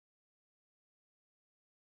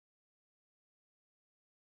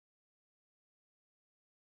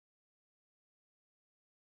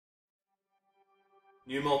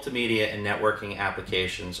New multimedia and networking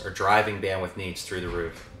applications are driving bandwidth needs through the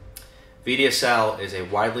roof. VDSL is a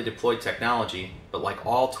widely deployed technology, but like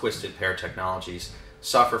all twisted pair technologies,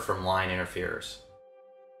 suffer from line interferers.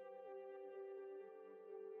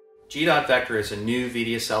 G.Vector is a new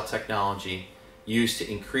VDSL technology used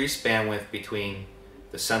to increase bandwidth between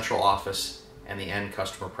the central office and the end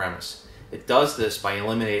customer premise. It does this by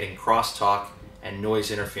eliminating crosstalk and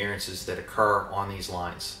noise interferences that occur on these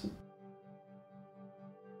lines.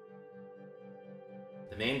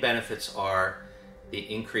 The main benefits are the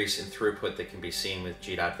increase in throughput that can be seen with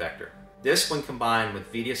G.Vector. This, when combined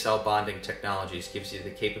with VDSL bonding technologies, gives you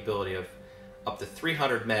the capability of up to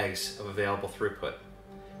 300 megs of available throughput.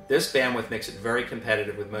 This bandwidth makes it very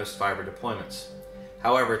competitive with most fiber deployments.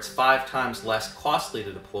 However, it's 5 times less costly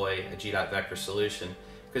to deploy a G.Vector solution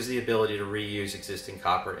because of the ability to reuse existing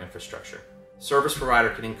copper infrastructure. Service provider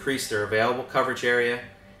can increase their available coverage area,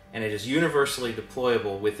 and it is universally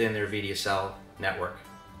deployable within their VDSL network.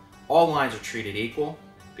 All lines are treated equal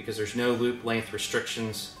because there's no loop length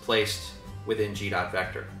restrictions placed within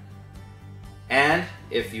G.Vector. And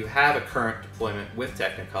if you have a current deployment with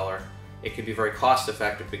Technicolor, it can be very cost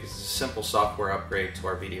effective because it's a simple software upgrade to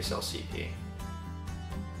our VDSL CPE.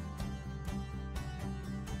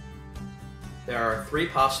 There are 3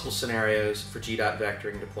 possible scenarios for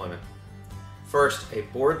G.Vectoring deployment. First, a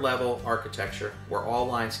board level architecture where all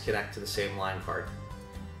lines connect to the same line card.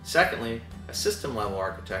 Secondly, a system level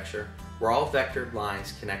architecture where all vectored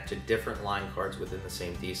lines connect to different line cards within the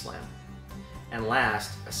same DSLAM. And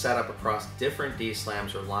last, a setup across different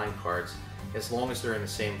DSLAMs or line cards as long as they're in the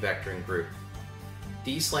same vectoring group.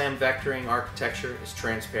 DSLAM vectoring architecture is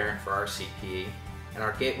transparent for our CPE, and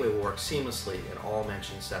our gateway will work seamlessly in all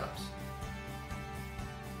mentioned setups.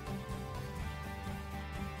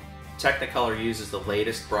 Technicolor uses the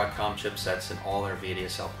latest Broadcom chipsets in all their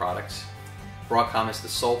VDSL products. Broadcom is the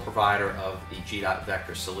sole provider of the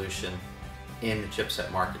G.Vector solution in the chipset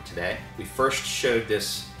market today. We first showed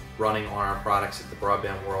this running on our products at the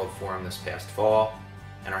Broadband World Forum this past fall,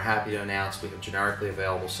 and are happy to announce we have generically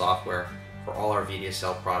available software for all our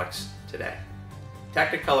VDSL products today.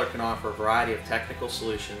 Technicolor can offer a variety of technical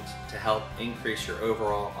solutions to help increase your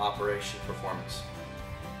overall operation performance.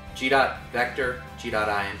 G.Vector,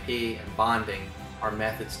 G.IMP, and bonding are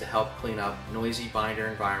methods to help clean up noisy binder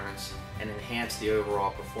environments and enhance the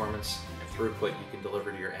overall performance and throughput you can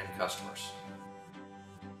deliver to your end customers.